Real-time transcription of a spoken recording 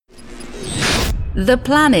The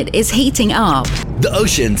planet is heating up. The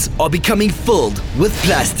oceans are becoming filled with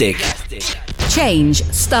plastic. Change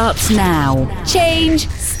starts now. Change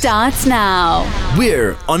starts now.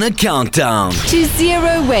 We're on a countdown To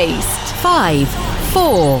zero waste. 5,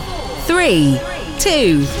 4, 3,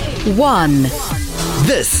 2, 1.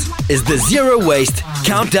 This is the Zero Waste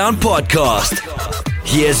Countdown Podcast.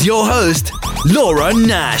 Here's your host, Laura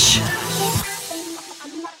Nash.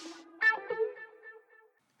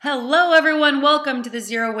 Hello, everyone. Welcome to the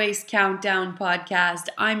Zero Waste Countdown Podcast.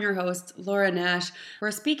 I'm your host, Laura Nash. We're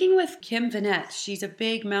speaking with Kim Vanette. She's a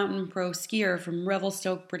big mountain pro skier from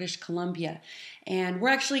Revelstoke, British Columbia. And we're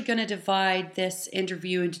actually going to divide this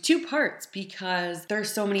interview into two parts because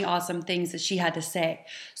there's so many awesome things that she had to say.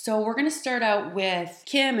 So we're going to start out with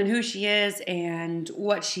Kim and who she is and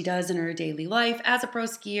what she does in her daily life as a pro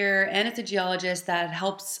skier and as a geologist that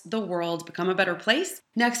helps the world become a better place.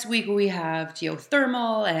 Next week we have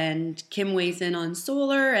geothermal and Kim weighs in on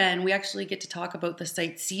solar, and we actually get to talk about the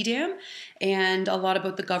site CDAM and a lot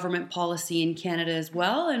about the government policy in Canada as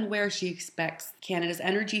well and where she expects Canada's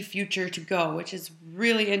energy future to go, which is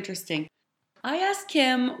really interesting. I asked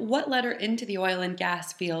Kim what led her into the oil and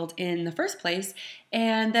gas field in the first place,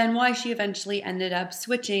 and then why she eventually ended up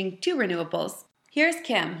switching to renewables. Here's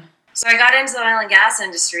Kim. So I got into the oil and gas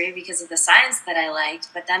industry because of the science that I liked,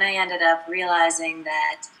 but then I ended up realizing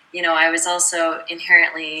that, I was also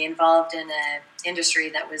inherently involved in an industry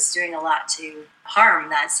that was doing a lot to harm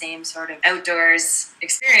that same sort of outdoors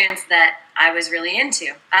experience that I was really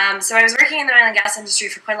into. So I was working in the oil and gas industry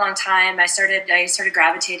for quite a long time. I sort of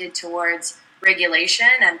gravitated towards regulation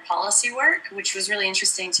and policy work, which was really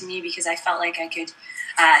interesting to me because I felt like I could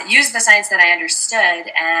use the science that I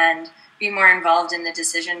understood and be more involved in the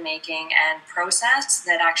decision making and process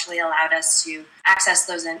that actually allowed us to access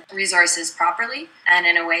those resources properly and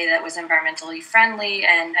in a way that was environmentally friendly.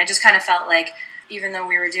 And I just kind of felt like even though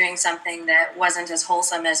we were doing something that wasn't as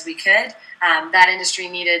wholesome as we could, that industry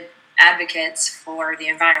needed advocates for the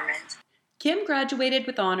environment. Kim graduated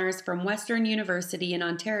with honors from Western University in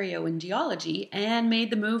Ontario in geology and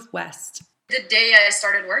made the move west. The day I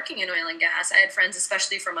started working in oil and gas, I had friends,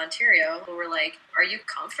 especially from Ontario, who were like, "Are you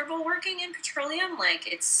comfortable working in petroleum? Like,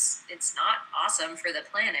 it's not awesome for the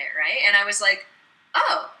planet, right?" And I was like,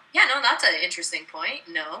 "Oh, yeah, no, that's an interesting point.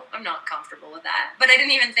 No, I'm not comfortable with that." But I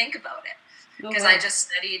didn't even think about it because I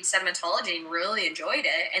just studied sedimentology and really enjoyed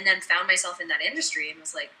it, and then found myself in that industry and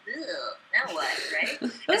was like, "Ugh, now what?" Right?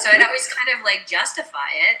 And so I'd always kind of like justify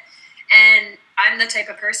it. And I'm the type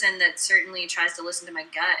of person that certainly tries to listen to my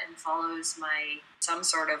gut and follows some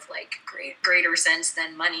sort of like greater sense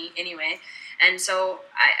than money anyway. And so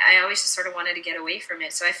I always just sort of wanted to get away from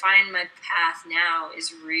it. So I find my path now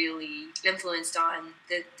is really influenced on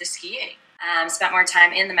the skiing. Spent more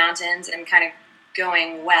time in the mountains and kind of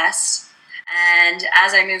going west. And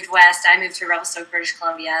as I moved west, I moved to Revelstoke, British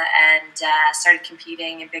Columbia, and started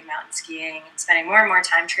competing in big mountain skiing and spending more and more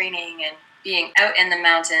time training and being out in the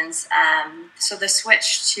mountains. So the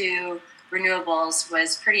switch to renewables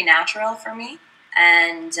was pretty natural for me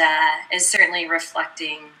and is certainly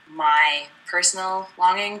reflecting my personal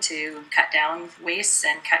longing to cut down wastes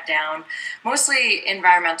and cut down mostly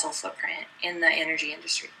environmental footprint in the energy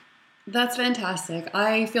industry. That's fantastic.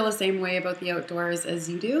 I feel the same way about the outdoors as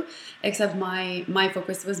you do, except my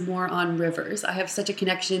focus was more on rivers. I have such a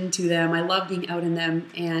connection to them. I love being out in them,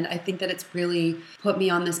 and I think that it's really put me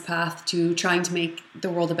on this path to trying to make the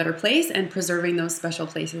world a better place and preserving those special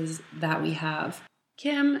places that we have.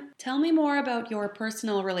 Kim, tell me more about your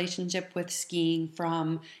personal relationship with skiing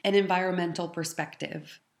from an environmental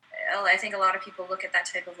perspective. Well, I think a lot of people look at that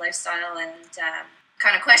type of lifestyle and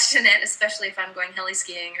kind of question it, especially if I'm going heli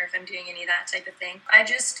skiing or if I'm doing any of that type of thing. I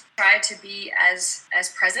just try to be as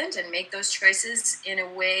present and make those choices in a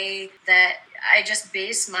way that I just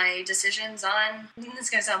base my decisions on, it's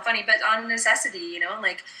going to sound funny, but on necessity,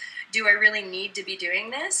 like, do I really need to be doing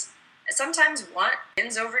this? I sometimes want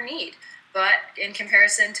wins over need, but in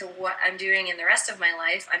comparison to what I'm doing in the rest of my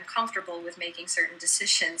life, I'm comfortable with making certain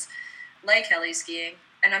decisions like heli skiing,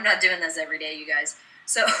 and I'm not doing this every day, you guys.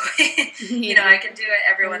 So, I can do it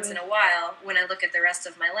every once in a while. When I look at the rest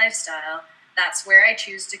of my lifestyle, that's where I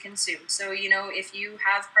choose to consume. So, if you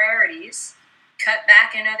have priorities, cut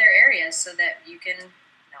back in other areas so that you can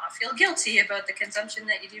not feel guilty about the consumption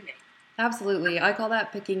that you do make. Absolutely. I call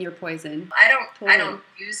that picking your poison. I don't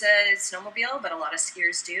use a snowmobile, but a lot of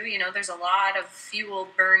skiers do. There's a lot of fuel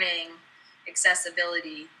burning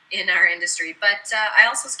accessibility in our industry, but I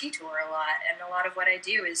also ski tour a lot, and a lot of what I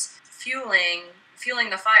do is fueling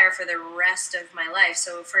the fire for the rest of my life.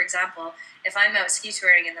 So, for example, if I'm out ski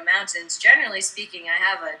touring in the mountains, generally speaking, I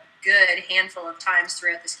have a good handful of times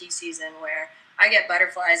throughout the ski season where I get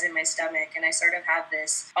butterflies in my stomach, and I sort of have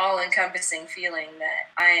this all-encompassing feeling that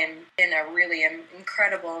I am in a really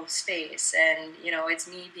incredible space, and it's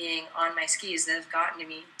me being on my skis that have gotten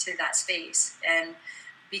me to that space. And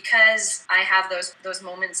because I have those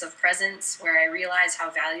moments of presence where I realize how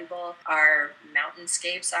valuable our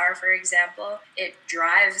mountainscapes are, for example, it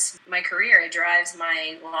drives my career. It drives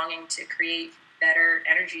my longing to create better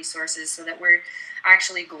energy sources so that we're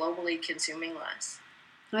actually globally consuming less.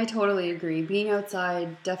 I totally agree. Being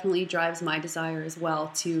outside definitely drives my desire as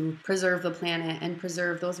well to preserve the planet and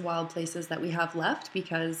preserve those wild places that we have left,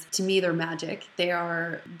 because to me they're magic. They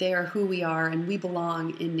are who we are, and we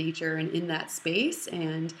belong in nature and in that space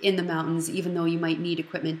and in the mountains, even though you might need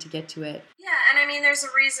equipment to get to it. Yeah, and I mean, there's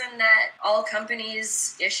a reason that all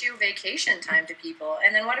companies issue vacation time to people.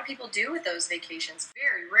 And then what do people do with those vacations?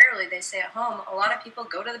 Very rarely they stay at home. A lot of people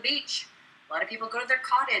go to the beach. A lot of people go to their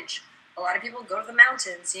cottage. A lot of people go to the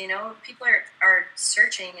mountains. People are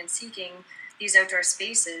searching and seeking these outdoor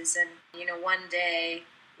spaces. And, one day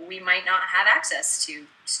we might not have access to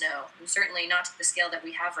snow. And certainly not to the scale that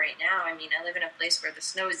we have right now. I mean, I live in a place where the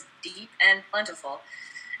snow is deep and plentiful.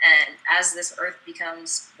 And as this earth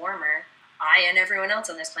becomes warmer, I and everyone else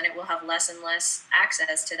on this planet will have less and less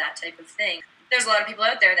access to that type of thing. There's a lot of people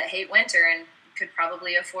out there that hate winter and could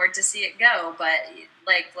probably afford to see it go. But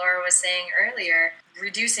like Laura was saying earlier,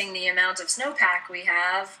 reducing the amount of snowpack we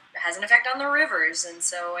have has an effect on the rivers. And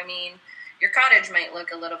so, I mean, your cottage might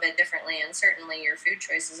look a little bit differently, and certainly your food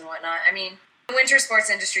choices and whatnot. I mean, the winter sports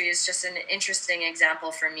industry is just an interesting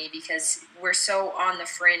example for me because we're so on the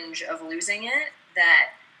fringe of losing it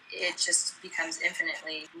that it just becomes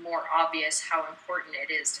infinitely more obvious how important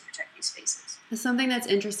it is to protect these spaces. Something that's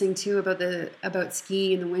interesting too about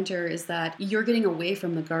skiing in the winter is that you're getting away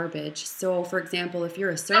from the garbage. So, for example, if you're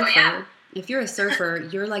a surfer,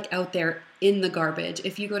 you're like out there in the garbage.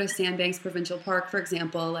 If you go to Sandbanks Provincial Park, for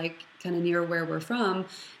example, like kind of near where we're from,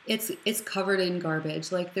 it's covered in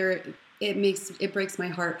garbage. Like it breaks my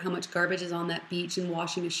heart how much garbage is on that beach and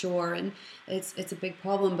washing ashore, and it's a big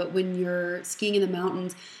problem. But when you're skiing in the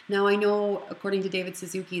mountains, now I know according to David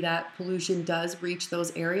Suzuki that pollution does reach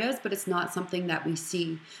those areas, but it's not something that we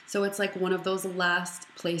see. So it's like one of those last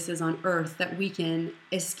places on earth that we can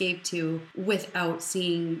escape to without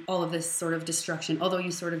seeing all of this sort of destruction, although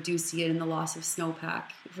you sort of do see it in the loss of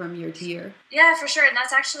snowpack from year to year. Yeah, for sure. And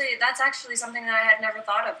that's actually something that I had never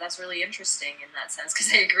thought of. That's really interesting in that sense,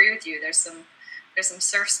 because I agree with you. There's some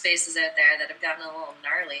surf spaces out there that have gotten a little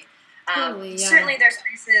gnarly. Totally, yeah. Certainly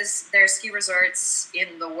there's ski resorts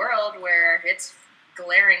in the world where it's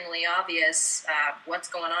glaringly obvious what's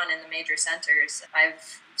going on in the major centers.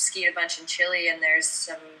 I've skied a bunch in Chile, and there's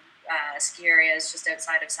some ski areas just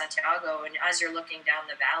outside of Santiago, and as you're looking down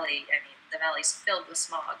the valley, I mean, the valley's filled with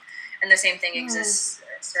smog. And the same thing exists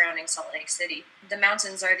surrounding Salt Lake City. The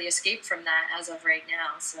mountains are the escape from that as of right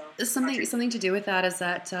now. So something to do with that is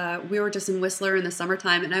that we were just in Whistler in the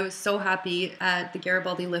summertime, and I was so happy at the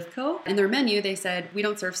Garibaldi Lift Co. In their menu, they said, we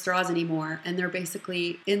don't serve straws anymore. And they're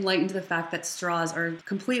basically enlightened to the fact that straws are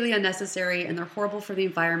completely unnecessary, and they're horrible for the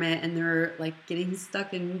environment, and they're like getting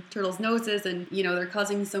stuck in turtles' noses, and they're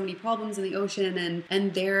causing so many problems in the ocean.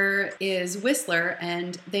 And there is Whistler,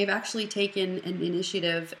 and they've actually taken an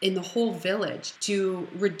initiative in the whole village to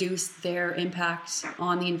reduce their impact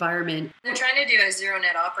on the environment. They're trying to do a zero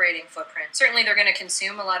net operating footprint. Certainly they're going to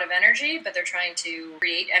consume a lot of energy, but they're trying to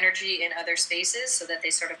create energy in other spaces so that they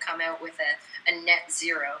sort of come out with a net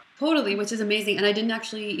zero. Totally, which is amazing. And I didn't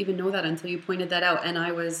actually even know that until you pointed that out. And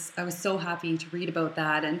I was so happy to read about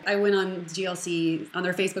that. And I went on GLC on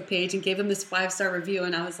their Facebook page and gave them this 5-star review.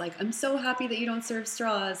 And I was like, I'm so happy that you don't serve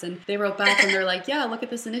straws. And they wrote back and they're like, yeah, look at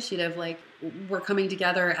this initiative. Like, we're coming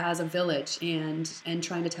together as a village and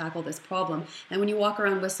trying to tackle this problem. And when you walk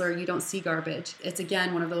around Whistler, you don't see garbage. It's,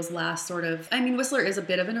 again, one of those last sort of... I mean, Whistler is a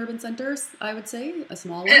bit of an urban center, I would say, a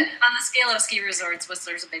small one. On the scale of ski resorts,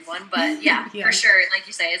 Whistler's a big one. But yeah, for sure, like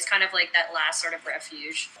you say, it's kind of like that last sort of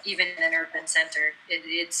refuge. Even in an urban center,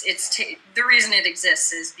 the reason it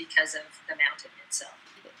exists is because of the mountain itself.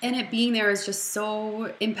 And it being there is just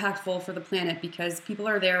so impactful for the planet because people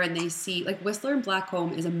are there and they see, like, Whistler and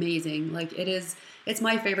Blackcomb is amazing. Like, it's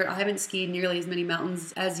my favorite. I haven't skied nearly as many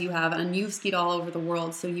mountains as you have, and you've skied all over the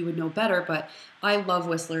world, so you would know better, but I love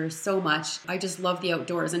Whistler so much. I just love the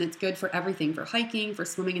outdoors, and it's good for everything, for hiking, for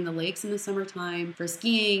swimming in the lakes in the summertime, for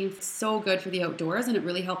skiing. It's so good for the outdoors, and it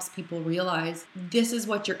really helps people realize this is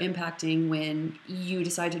what you're impacting when you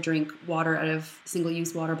decide to drink water out of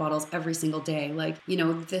single-use water bottles every single day. Like,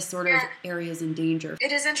 this sort of area is in danger.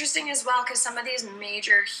 It is interesting as well because some of these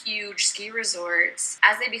major, huge ski resorts,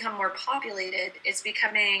 as they become more populated, it's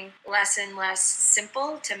becoming less and less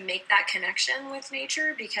simple to make that connection with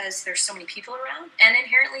nature because there's so many people around. And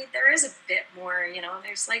inherently, there is a bit more,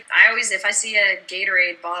 there's like, if I see a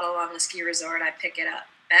Gatorade bottle on the ski resort, I pick it up.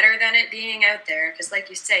 Better than it being out there, because like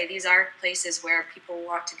you say, these are places where people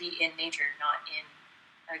want to be in nature, not in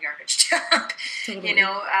a garbage dump. Totally.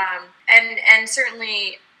 And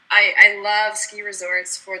certainly I love ski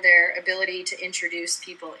resorts for their ability to introduce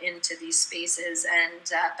people into these spaces,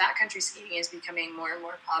 and backcountry skiing is becoming more and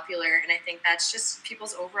more popular, and I think that's just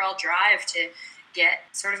people's overall drive to get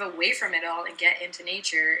sort of away from it all and get into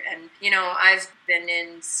nature. And I've been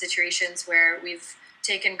in situations where we've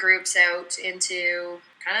taken groups out into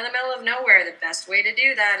kind of the middle of nowhere. The best way to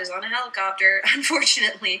do that is on a helicopter,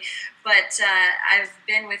 unfortunately. But I've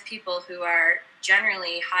been with people who are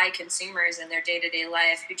generally high consumers in their day-to-day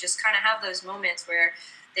life, who just kind of have those moments where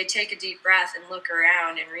they take a deep breath and look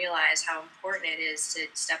around and realize how important it is to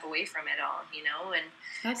step away from it all, And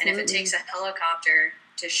if it takes a helicopter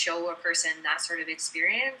to show a person that sort of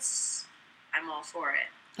experience, I'm all for it.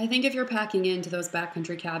 I think if you're packing into those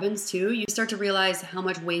backcountry cabins too, you start to realize how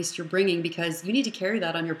much waste you're bringing, because you need to carry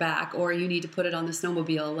that on your back, or you need to put it on the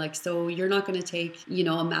snowmobile. So you're not going to take,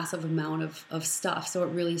 a massive amount of stuff. So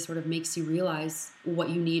it really sort of makes you realize what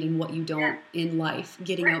you need and what you don't in life,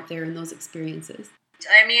 getting out there in those experiences.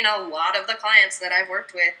 I mean, a lot of the clients that I've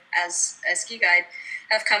worked with as a ski guide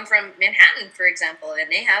have come from Manhattan, for example,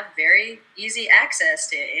 and they have very easy access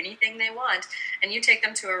to anything they want. And you take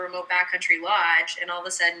them to a remote backcountry lodge, and all of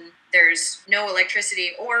a sudden there's no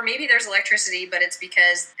electricity, or maybe there's electricity, but it's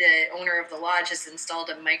because the owner of the lodge has installed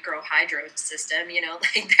a micro hydro system.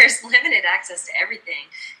 There's limited access to everything,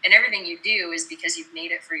 and everything you do is because you've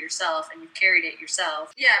made it for yourself and you've carried it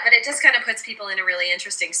yourself. Yeah, but it just kind of puts people in a really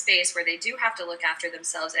interesting space where they do have to look after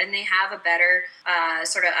themselves, and they have a better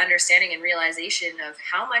sort of understanding and realization of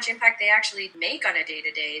how much impact they actually make on a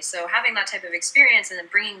day-to-day. So having that type of experience and then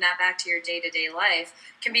bringing that back to your day-to-day life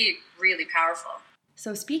can be really powerful.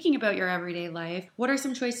 So speaking about your everyday life, what are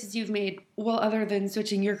some choices you've made, well, other than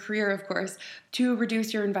switching your career, of course, to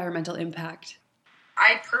reduce your environmental impact?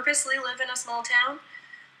 I purposely live in a small town.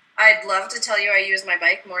 I'd love to tell you I use my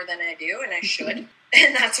bike more than I do, and I should.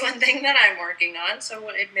 And that's one thing that I'm working on. So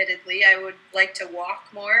admittedly, I would like to walk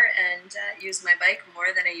more and use my bike more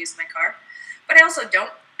than I use my car. But I also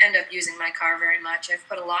don't end up using my car very much. I've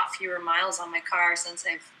put a lot fewer miles on my car since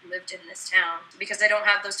I've lived in this town, because I don't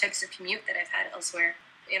have those types of commute that I've had elsewhere.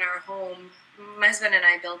 In our home, my husband and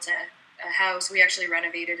I built a house. We actually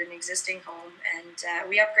renovated an existing home, and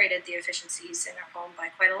we upgraded the efficiencies in our home by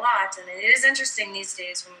quite a lot. And it is interesting these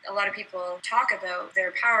days when a lot of people talk about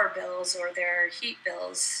their power bills or their heat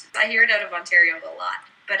bills. I hear it out of Ontario a lot,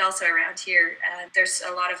 but also around here. There's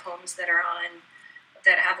a lot of homes that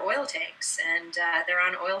have oil tanks, and they're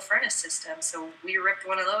on oil furnace systems. So we ripped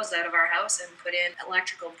one of those out of our house and put in an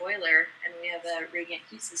electrical boiler, and we have a radiant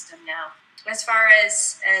heat system now. As far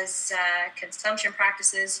as consumption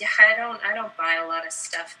practices, I don't buy a lot of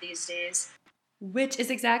stuff these days. Which is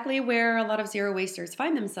exactly where a lot of zero wasters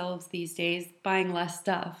find themselves these days, buying less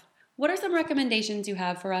stuff. What are some recommendations you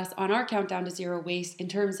have for us on our countdown to zero waste in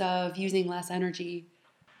terms of using less energy?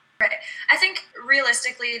 Right. I think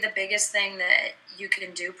realistically, the biggest thing that you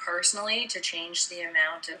can do personally to change the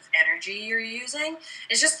amount of energy you're using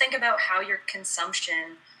is just think about where your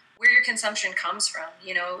consumption comes from.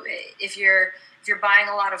 If you're buying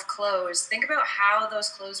a lot of clothes, think about how those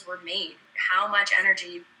clothes were made, how much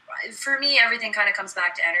energy. For me, everything kind of comes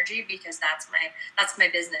back to energy, because that's my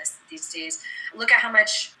business these days. Look at how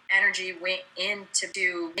much energy went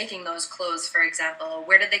into making those clothes, for example.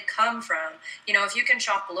 Where did they come from? If you can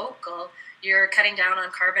shop local, you're cutting down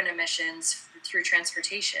on carbon emissions through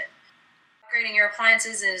transportation. Upgrading your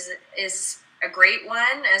appliances is a great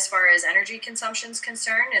one as far as energy consumption is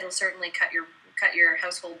concerned. It'll certainly cut your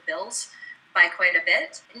household bills by quite a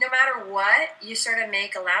bit. No matter what, you sort of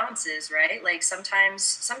make allowances, right? Like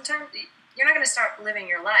sometimes you're not going to start living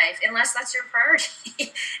your life unless that's your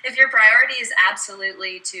priority. If your priority is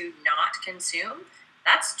absolutely to not consume,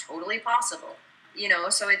 that's totally possible.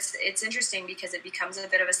 So it's interesting because it becomes a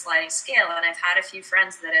bit of a sliding scale. And I've had a few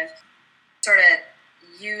friends that have sort of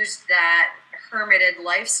used that hermited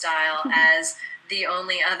lifestyle as the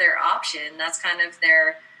only other option. That's kind of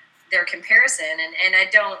their comparison. And I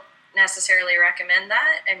don't necessarily recommend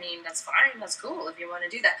that. I mean, that's fine. That's cool if you want to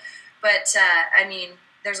do that. But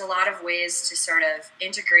there's a lot of ways to sort of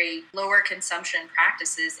integrate lower consumption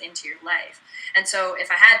practices into your life. And so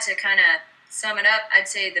if I had to kind of sum it up, I'd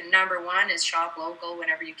say the number one is shop local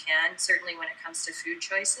whenever you can, certainly when it comes to food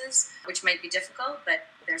choices, which might be difficult, but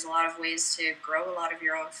there's a lot of ways to grow a lot of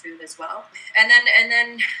your own food as well. And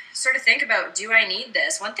then sort of think about, do I need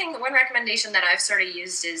this? One recommendation that I've sort of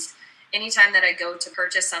used is anytime that I go to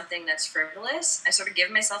purchase something that's frivolous, I sort of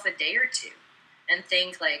give myself a day or two and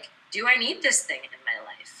think like, do I need this thing in my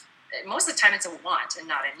life? Most of the time it's a want and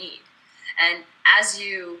not a need. And as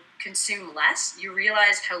you consume less, you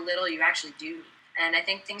realize how little you actually do need. And I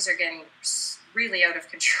think things are getting really out of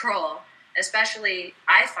control, especially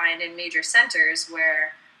I find in major centers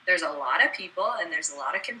where there's a lot of people and there's a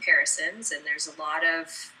lot of comparisons and there's a lot of,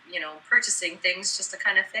 purchasing things just to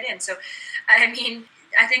kind of fit in. So, I mean,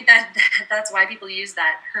 I think that's why people use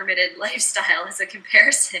that hermited lifestyle as a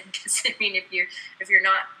comparison. Because I mean, if you're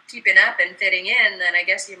not keeping up and fitting in, then I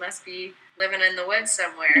guess you must be living in the woods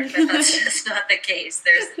somewhere. But that's just not the case.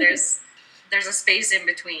 There's a space in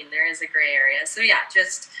between. There is a gray area. So yeah,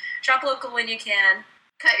 just shop local when you can.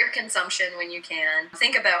 Cut your consumption when you can.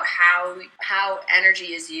 Think about how energy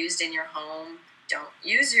is used in your home. Don't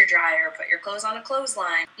use your dryer, put your clothes on a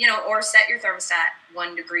clothesline, or set your thermostat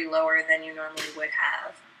 1 degree lower than you normally would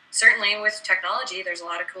have. Certainly with technology, there's a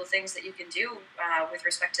lot of cool things that you can do with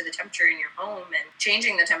respect to the temperature in your home and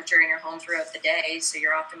changing the temperature in your home throughout the day so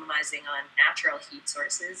you're optimizing on natural heat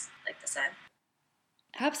sources like the sun.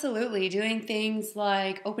 Absolutely. Doing things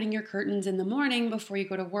like opening your curtains in the morning before you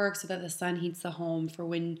go to work so that the sun heats the home for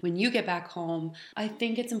when you get back home. I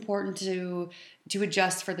think it's important to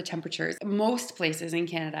adjust for the temperatures. Most places in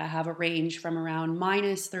Canada have a range from around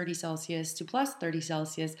minus 30 Celsius to plus 30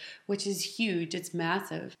 Celsius, which is huge. It's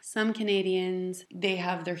massive. Some Canadians, they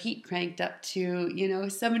have their heat cranked up to,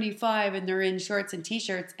 75 and they're in shorts and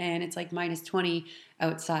t-shirts and it's like minus 20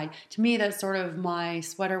 outside. To me, that's sort of my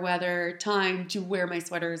sweater weather time to wear my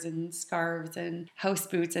sweaters and scarves and house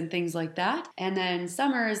boots and things like that. And then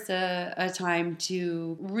summer is a time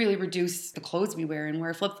to really reduce the clothes we wear and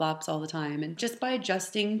wear flip-flops all the time. And just by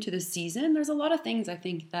adjusting to the season, there's a lot of things I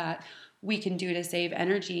think that we can do to save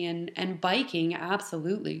energy, and biking,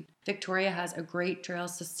 absolutely. Victoria has a great trail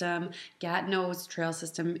system. Gatineau's trail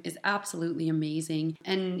system is absolutely amazing.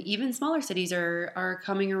 And even smaller cities are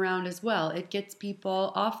coming around as well. It gets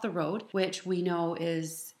people off the road, which we know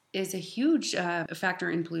is a huge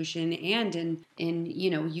factor in pollution and in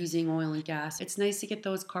using oil and gas. It's nice to get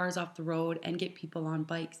those cars off the road and get people on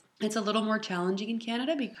bikes. It's a little more challenging in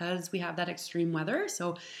Canada because we have that extreme weather.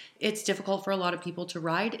 So it's difficult for a lot of people to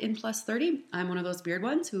ride in plus 30. I'm one of those weird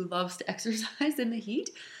ones who loves to exercise in the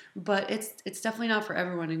heat. But it's definitely not for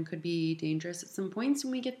everyone and could be dangerous at some points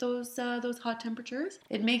when we get those hot temperatures.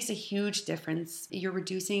 It makes a huge difference. You're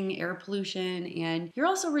reducing air pollution and you're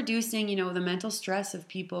also reducing, the mental stress of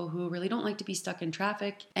people who really don't like to be stuck in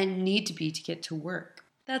traffic and need to be to get to work.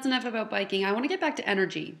 That's enough about biking. I want to get back to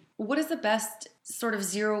energy. What is the best sort of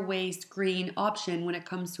zero waste green option when it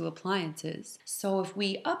comes to appliances? So if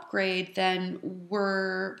we upgrade, then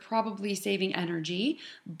we're probably saving energy,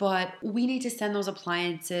 but we need to send those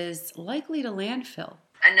appliances likely to landfill.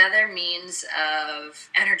 Another means of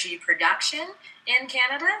energy production in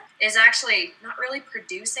Canada is actually not really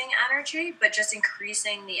producing energy, but just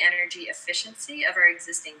increasing the energy efficiency of our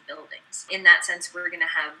existing buildings. In that sense, we're going to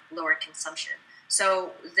have lower consumption.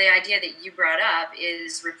 So the idea that you brought up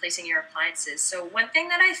is replacing your appliances. So one thing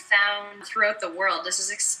that I found throughout the world, this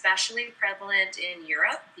is especially prevalent in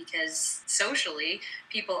Europe because socially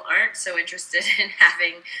people aren't so interested in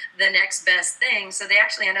having the next best thing. So they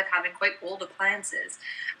actually end up having quite old appliances.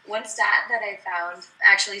 One stat that I found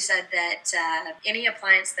actually said that any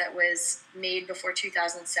appliance that was made before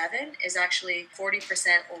 2007 is actually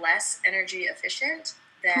 40% less energy efficient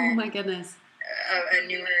than... Oh my goodness. A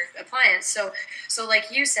newer appliance. So like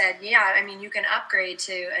you said, yeah, I mean, you can upgrade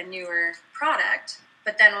to a newer product,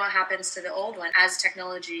 but then what happens to the old one? As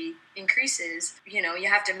technology increases, you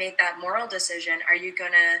have to make that moral decision. Are you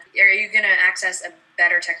gonna access a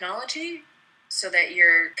better technology so that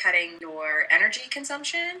you're cutting your energy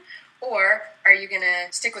consumption? Or are you going to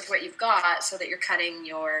stick with what you've got so that you're cutting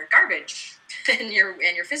your garbage and your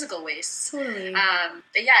physical waste? Totally.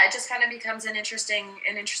 But yeah, it just kind of becomes an interesting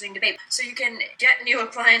debate. So you can get new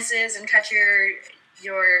appliances and cut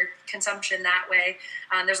your consumption that way.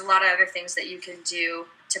 There's a lot of other things that you can do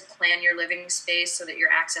to plan your living space so that you're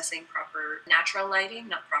accessing proper natural lighting,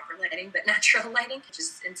 not proper lighting, but natural lighting, which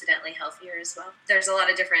is incidentally healthier as well. There's a lot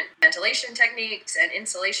of different ventilation techniques and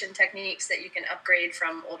insulation techniques that you can upgrade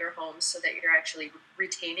from older homes so that you're actually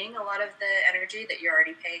retaining a lot of the energy that you're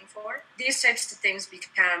already paying for. These types of things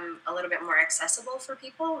become a little bit more accessible for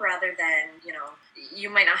people rather than, you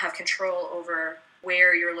might not have control over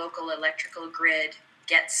where your local electrical grid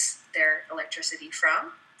gets their electricity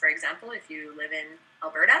from. For example, if you live in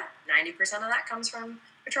Alberta, 90% of that comes from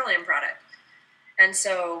petroleum product. And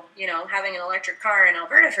so, having an electric car in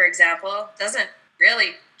Alberta, for example, doesn't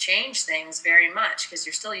really change things very much because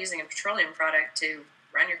you're still using a petroleum product to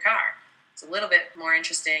run your car. It's a little bit more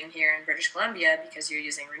interesting here in British Columbia because you're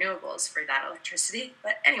using renewables for that electricity.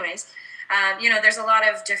 But anyways, there's a lot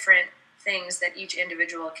of different things that each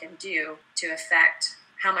individual can do to affect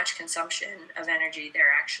how much consumption of energy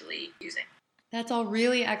they're actually using. That's all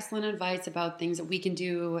really excellent advice about things that we can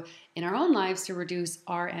do in our own lives to reduce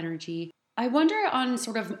our energy. I wonder, on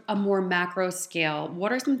sort of a more macro scale,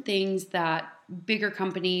 what are some things that bigger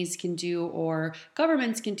companies can do or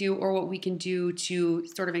governments can do, or what we can do to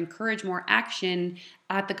sort of encourage more action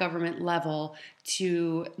at the government level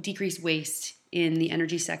to decrease waste in the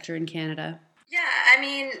energy sector in Canada? Yeah,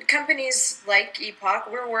 companies like EPOC,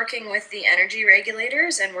 we're working with the energy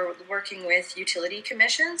regulators and we're working with utility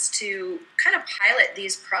commissions to kind of pilot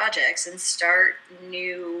these projects and start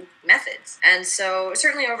new methods. And so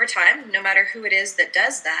certainly over time, no matter who it is that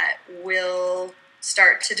does that, we'll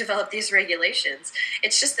start to develop these regulations.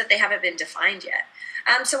 It's just that they haven't been defined yet.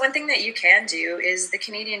 So one thing that you can do is the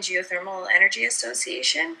Canadian Geothermal Energy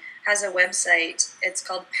Association has a website. It's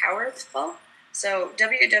called Powerthful. So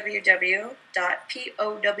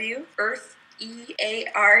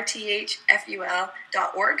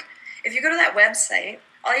www.powerthful.org. If you go to that website,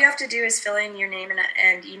 all you have to do is fill in your name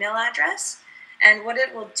and email address. And what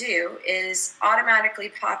it will do is automatically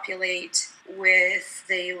populate with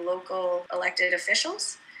the local elected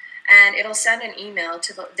officials. And it'll send an email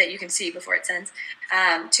that you can see before it sends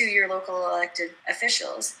to your local elected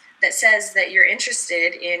officials that says that you're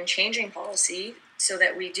interested in changing policy so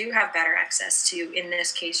that we do have better access to, in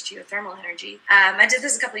this case, geothermal energy. I did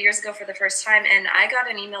this a couple of years ago for the first time, and I got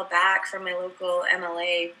an email back from my local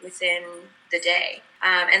MLA within the day.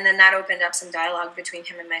 And then that opened up some dialogue between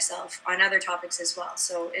him and myself on other topics as well.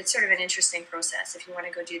 So it's sort of an interesting process if you want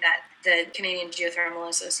to go do that. The Canadian Geothermal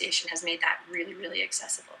Association has made that really, really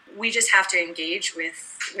accessible. We just have to engage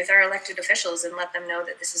with our elected officials and let them know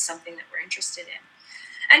that this is something that we're interested in.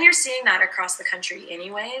 And you're seeing that across the country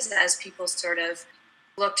anyways, as people sort of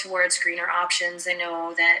look towards greener options. I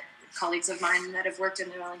know that colleagues of mine that have worked in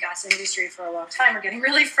the oil and gas industry for a long time are getting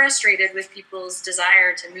really frustrated with people's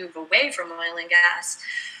desire to move away from oil and gas.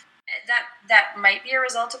 That might be a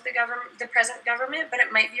result of the present government, but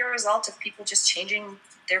it might be a result of people just changing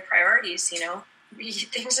their priorities,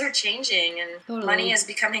 Things are changing and Totally. Money is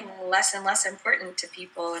becoming less and less important to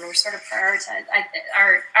people, and we're sort of prioritizing.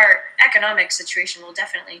 Our economic situation will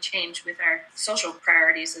definitely change with our social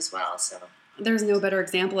priorities as well. So there's no better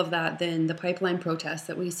example of that than the pipeline protests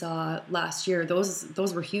that we saw last year.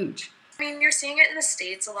 Those were huge. You're seeing it in the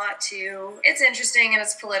States a lot too. It's interesting and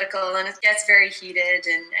it's political and it gets very heated,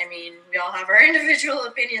 and we all have our individual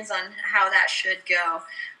opinions on how that should go.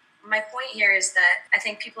 My point here is that I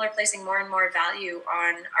think people are placing more and more value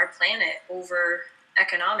on our planet over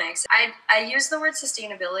economics. I use the word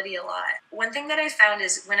sustainability a lot. One thing that I found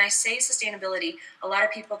is when I say sustainability, a lot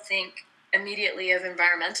of people think immediately of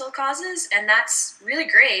environmental causes, and that's really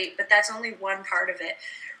great, but that's only one part of it.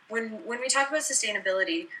 When we talk about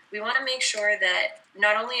sustainability, we want to make sure that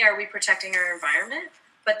not only are we protecting our environment,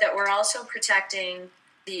 but that we're also protecting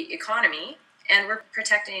the economy. And we're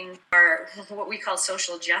protecting our, what we call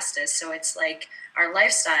social justice. So it's like our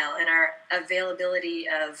lifestyle and our availability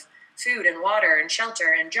of food and water and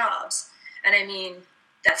shelter and jobs. And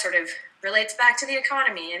that sort of relates back to the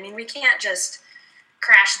economy. We can't just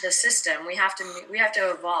crash the system. We have to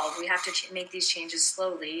evolve. We have to make these changes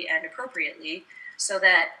slowly and appropriately so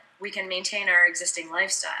that we can maintain our existing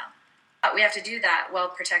lifestyle. But we have to do that while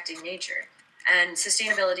protecting nature. And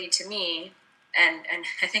sustainability to me, and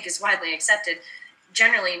I think is widely accepted,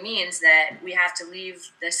 generally means that we have to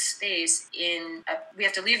leave this earth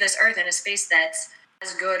in a space that's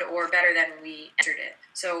as good or better than we entered it.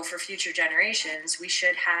 So for future generations, they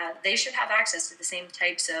should have access to the same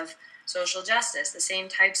types of social justice, the same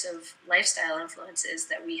types of lifestyle influences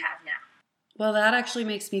that we have now. Well, that actually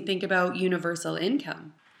makes me think about universal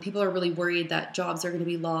income. People are really worried that jobs are going to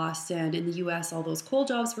be lost, and in the US all those coal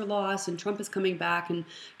jobs were lost, and Trump is coming back and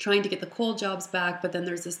trying to get the coal jobs back, but then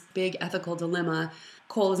there's this big ethical dilemma.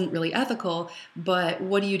 Coal isn't really ethical, but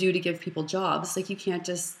what do you do to give people jobs? You can't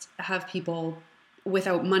just have people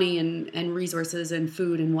without money and resources and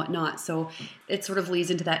food and whatnot. So it sort of leads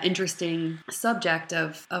into that interesting subject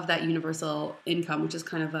of that universal income, which is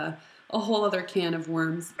kind of a whole other can of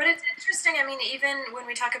worms. But it's interesting. I mean, even when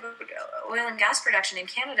we talk about oil and gas production in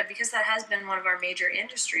Canada, because that has been one of our major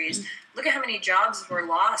industries, look at how many jobs were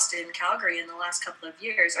lost in Calgary in the last couple of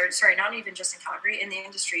years. Or sorry, not even just in Calgary, in the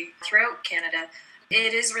industry throughout Canada.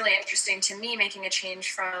 It is really interesting to me, making a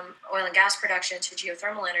change from oil and gas production to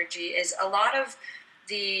geothermal energy, is a lot of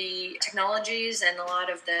the technologies and a lot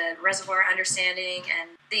of the reservoir understanding and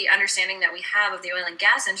the understanding that we have of the oil and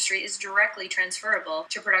gas industry is directly transferable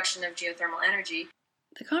to production of geothermal energy.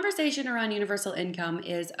 The conversation around universal income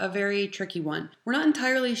is a very tricky one. We're not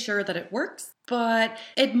entirely sure that it works, but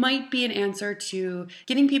it might be an answer to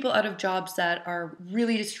getting people out of jobs that are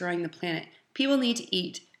really destroying the planet. People need to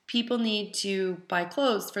eat. People need to buy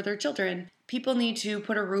clothes for their children. People need to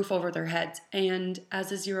put a roof over their heads. And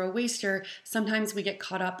as a zero waster, sometimes we get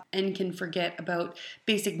caught up and can forget about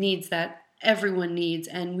basic needs that everyone needs.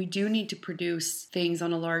 And we do need to produce things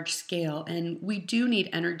on a large scale. And we do need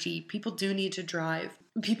energy. People do need to drive.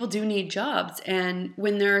 People do need jobs. And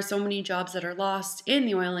when there are so many jobs that are lost in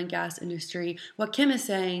the oil and gas industry, what Kim is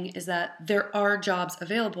saying is that there are jobs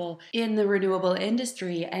available in the renewable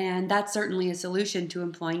industry. And that's certainly a solution to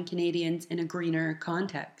employing Canadians in a greener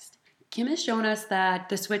context. Kim has shown us that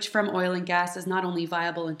the switch from oil and gas is not only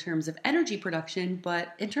viable in terms of energy production, but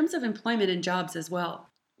in terms of employment and jobs as well.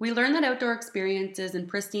 We learned that outdoor experiences and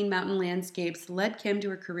pristine mountain landscapes led Kim to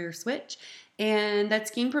her career switch, and that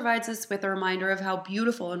skiing provides us with a reminder of how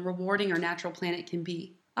beautiful and rewarding our natural planet can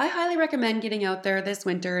be. I highly recommend getting out there this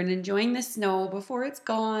winter and enjoying the snow before it's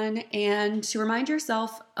gone, and to remind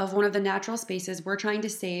yourself of one of the natural spaces we're trying to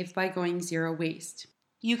save by going zero waste.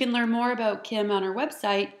 You can learn more about Kim on her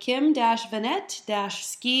website,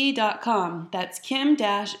 kim-vinet-ski.com. That's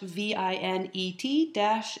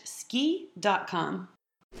kim-vinet-ski.com.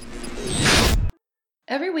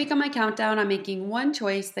 Every week on my countdown, I'm making one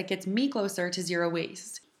choice that gets me closer to zero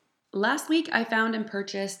waste. Last week, I found and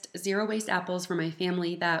purchased zero waste apples for my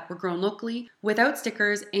family that were grown locally, without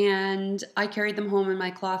stickers, and I carried them home in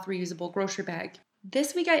my cloth reusable grocery bag.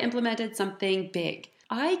 This week, I implemented something big.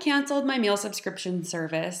 I canceled my meal subscription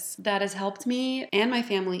service that has helped me and my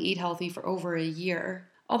family eat healthy for over a year.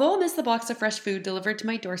 Although I'll miss the box of fresh food delivered to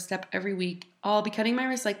my doorstep every week, I'll be cutting my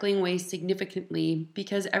recycling waste significantly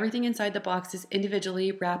because everything inside the box is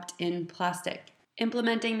individually wrapped in plastic.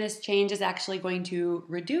 Implementing this change is actually going to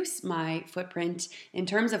reduce my footprint in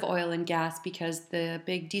terms of oil and gas because the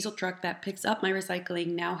big diesel truck that picks up my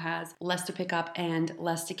recycling now has less to pick up and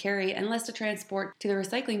less to carry and less to transport to the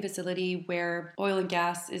recycling facility where oil and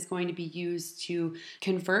gas is going to be used to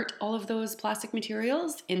convert all of those plastic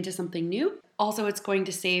materials into something new. Also, it's going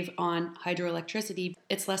to save on hydroelectricity.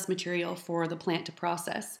 It's less material for the plant to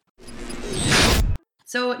process.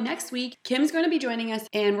 So next week, Kim's going to be joining us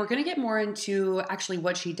and we're going to get more into actually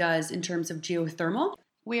what she does in terms of geothermal.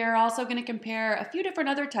 We are also going to compare a few different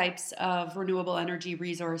other types of renewable energy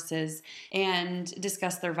resources and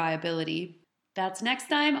discuss their viability. That's next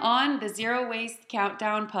time on the Zero Waste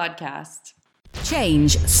Countdown podcast.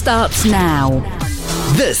 Change starts now.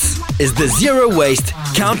 This is the Zero Waste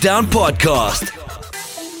Countdown Podcast.